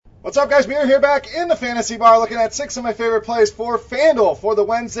What's up, guys? Beer here back in the Fantasy Bar looking at 6 of my favorite plays for FanDuel for the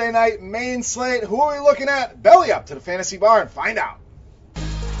Wednesday night main slate. Who are we looking at? Belly up to the Fantasy Bar and find out.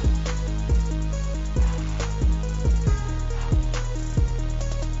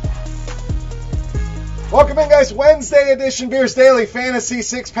 Welcome in, guys. Wednesday edition Beers Daily Fantasy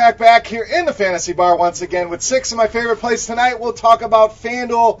 6-pack back here in the Fantasy Bar once again with 6 of my favorite plays tonight. We'll talk about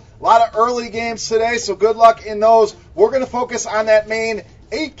FanDuel. A lot of early games today, so good luck in those. We're going to focus on that main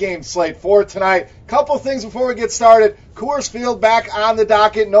 8-game slate for tonight. Couple things before we get started. Coors Field back on the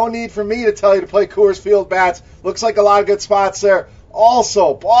docket. No need for me to tell you to play Coors Field bats. Looks like a lot of good spots there.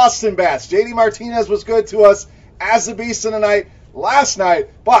 Also, Boston bats. JD Martinez was good to us as the beast in the night last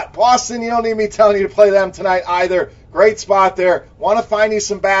night. But Boston, you don't need me telling you to play them tonight either. Great spot there. Want to find you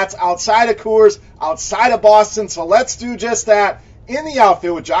some bats outside of Coors, outside of Boston. So let's do just that in the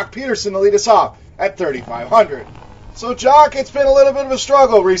outfield with Jock Peterson to lead us off at 3,500. So, Jock, it's been a little bit of a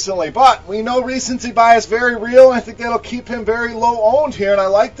struggle recently, but we know recency bias very real, and I think that'll keep him very low-owned here, and I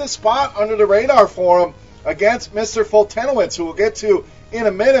like this spot under the radar for him against Mr. Fultenowicz, who we'll get to in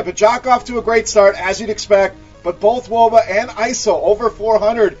a minute. But Jock off to a great start, as you'd expect, but both Woba and ISO over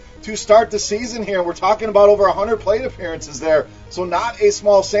 400 to start the season here. We're talking about over 100 plate appearances there, so not a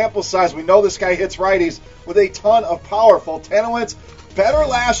small sample size. We know this guy hits righties with a ton of power. Fultenowicz, better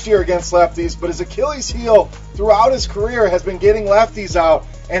last year against lefties, but his Achilles heel throughout his career has been getting lefties out,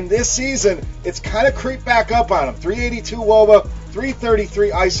 and this season it's kind of creeped back up on him. 382 WOBA,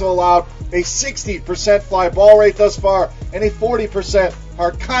 333 ISO allowed, a 60% fly ball rate thus far, and a 40%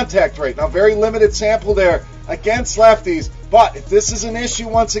 hard contact rate. Now, very limited sample there against lefties, but if this is an issue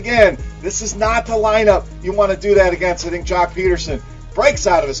once again, this is not the lineup you want to do that against. I think Jock Peterson breaks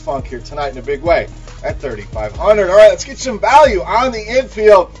out of his funk here tonight in a big way at 3,500. All right, let's get some value on the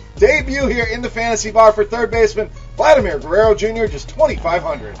infield. Debut here in the Fantasy Bar for third baseman Vladimir Guerrero Jr., just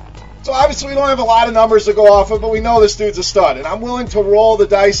 2,500. So obviously we don't have a lot of numbers to go off of, but we know this dude's a stud, and I'm willing to roll the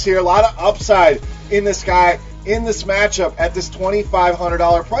dice here. A lot of upside in this guy, in this matchup at this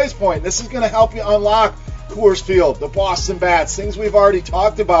 $2,500 price point. This is going to help you unlock Coors Field, the Boston bats, things we've already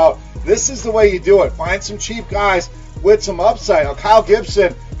talked about. This is the way you do it. Find some cheap guys with some upside. Now, Kyle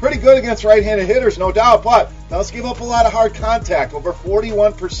Gibson, pretty good against right-handed hitters, no doubt, but does give up a lot of hard contact, over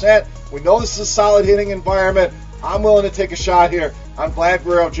 41%. We know this is a solid hitting environment. I'm willing to take a shot here on Vlad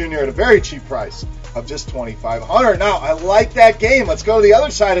Guerrero Jr. at a very cheap price of just $2,500. Now, I like that game. Let's go to the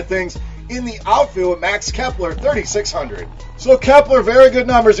other side of things in the outfield with Max Kepler, 3,600. So Kepler, very good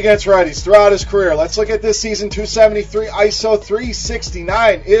numbers against righties throughout his career. Let's look at this season. 273 ISO,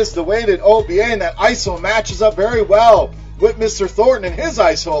 369 is the weighted OBA, and that ISO matches up very well with Mr. Thornton and his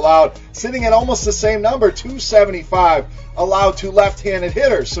ISO allowed, sitting at almost the same number, 275 allowed to left-handed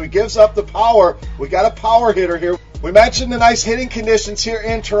hitters. So he gives up the power. We got a power hitter here. We mentioned the nice hitting conditions here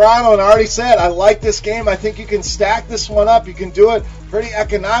in Toronto, and I already said I like this game. I think you can stack this one up. You can do it pretty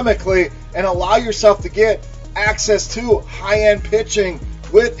economically and allow yourself to get access to high-end pitching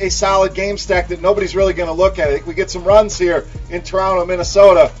with a solid game stack that nobody's really going to look at. I think we get some runs here in Toronto,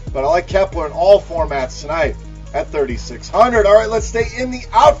 Minnesota, but I like Kepler in all formats tonight at 3,600. All right, let's stay in the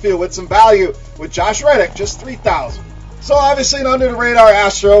outfield with some value with Josh Reddick, just 3,000. So obviously an under-the-radar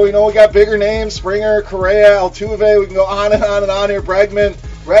Astro. We know we got bigger names, Springer, Correa, Altuve. We can go on and on and on here. Bregman.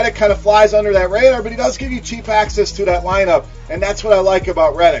 Reddick kind of flies under that radar, but he does give you cheap access to that lineup, and that's what I like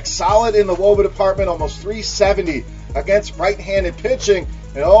about Reddick. Solid in the WOBA department, almost 370 against right-handed pitching.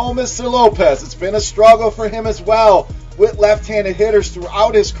 And oh, Mr. Lopez, it's been a struggle for him as well with left-handed hitters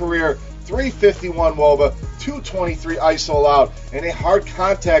throughout his career. 351 WOBA, 223 ISO allowed, and a hard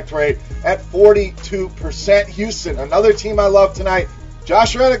contact rate at 42%. Houston, another team I love tonight.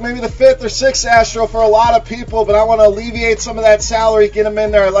 Josh Reddick, maybe the 5th or 6th Astro for a lot of people, but I want to alleviate some of that salary, get him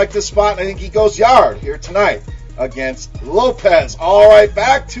in there. I like this spot, and I think he goes yard here tonight against Lopez. All right,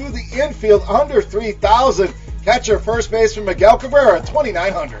 back to the infield, under 3,000. Catcher, first baseman Miguel Cabrera at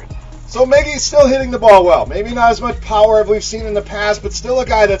 2,900. So Miggy's still hitting the ball well. Maybe not as much power as we've seen in the past, but still a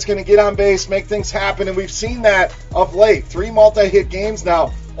guy that's going to get on base, make things happen, and we've seen that of late. 3 multi-hit games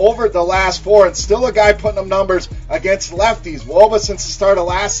now over the last 4, and still a guy putting up numbers against lefties. WOBA since the start of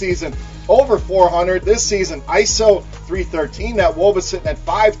last season, over 400. This season, ISO 313. That WOBA sitting at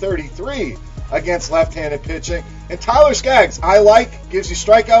 533 against left-handed pitching. And Tyler Skaggs, I like, gives you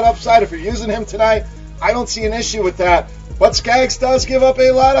strikeout upside. If you're using him tonight, I don't see an issue with that. But Skaggs does give up a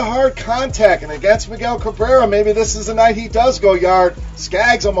lot of hard contact, and against Miguel Cabrera, maybe this is the night he does go yard.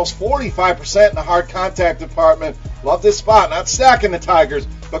 Skaggs almost 45% in the hard contact department. Love this spot. Not stacking the Tigers,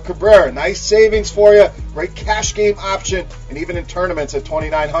 but Cabrera, nice savings for you. Great cash game option, and even in tournaments at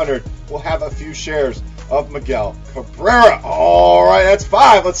 2,900, we'll have a few shares of Miguel Cabrera. All right, that's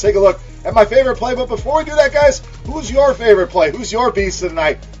 5. Let's take a look at my favorite play. But before we do that, guys, who's your favorite play? Who's your beast of the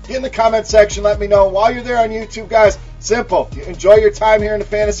night? Get in the comment section. Let me know. While you're there on YouTube, guys, simple. You enjoy your time here in the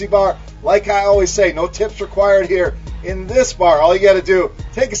Fantasy Bar. Like I always say, no tips required here in this bar. All you got to do,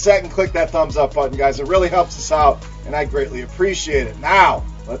 take a second, click that thumbs up button, guys. It really helps us out, and I greatly appreciate it. Now,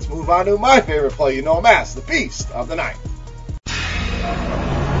 let's move on to my favorite play. You know him as the beast of the night.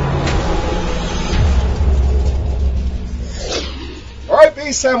 All right,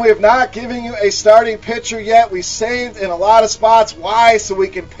 Beast Time, we have not given you a starting pitcher yet. We saved in a lot of spots. Why? So we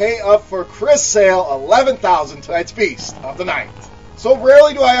can pay up for Chris Sale, $11,000, tonight's Beast of the Night. So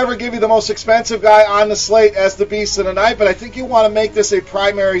rarely do I ever give you the most expensive guy on the slate as the Beast of the Night, but I think you want to make this a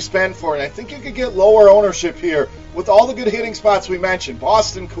primary spend for it. I think you could get lower ownership here with all the good hitting spots we mentioned.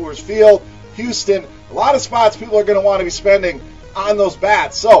 Boston, Coors Field, Houston, a lot of spots people are going to want to be spending on those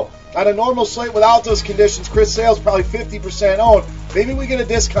bats. So on a normal slate without those conditions, Chris Sale's probably 50% owned. Maybe we get a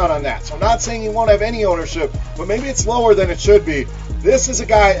discount on that. So I'm not saying you won't have any ownership, but maybe it's lower than it should be. This is a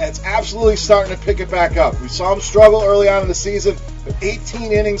guy that's absolutely starting to pick it back up. We saw him struggle early on in the season with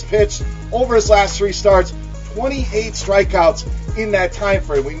 18 innings pitched over his last 3 starts, 28 strikeouts in that time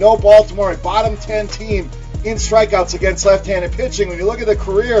frame. We know Baltimore, a bottom 10 team in strikeouts against left-handed pitching. When you look at the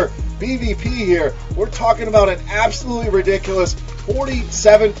career BVP here, we're talking about an absolutely ridiculous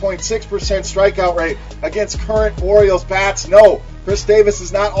 47.6% strikeout rate against current Orioles bats. No, Chris Davis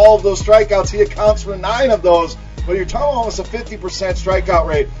is not all of those strikeouts. He accounts for 9 of those. But you're talking almost a 50% strikeout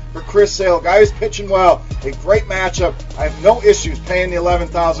rate for Chris Sale. Guy who's pitching well. A great matchup. I have no issues paying the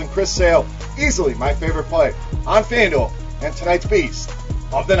 $11,000. Chris Sale, easily my favorite play on FanDuel and tonight's Beast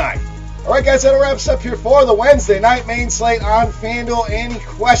of the Night. All right, guys, that wraps up here for the Wednesday night main slate on FanDuel. Any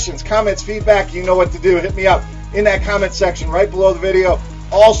questions, comments, feedback, you know what to do. Hit me up in that comment section right below the video.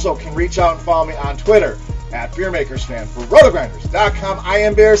 Also can reach out and follow me on Twitter at Beermakersfan. For rotogrinders.com, I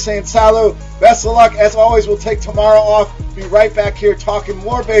am Bear saying salut. Best of luck. As always, we'll take tomorrow off. Be right back here talking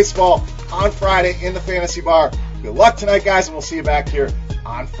more baseball on Friday in the Fantasy Bar. Good luck tonight, guys, and we'll see you back here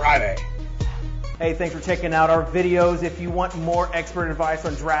on Friday. Hey, thanks for checking out our videos. If you want more expert advice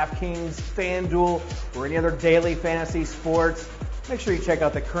on DraftKings, FanDuel, or any other daily fantasy sports, make sure you check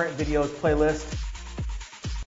out the current videos playlist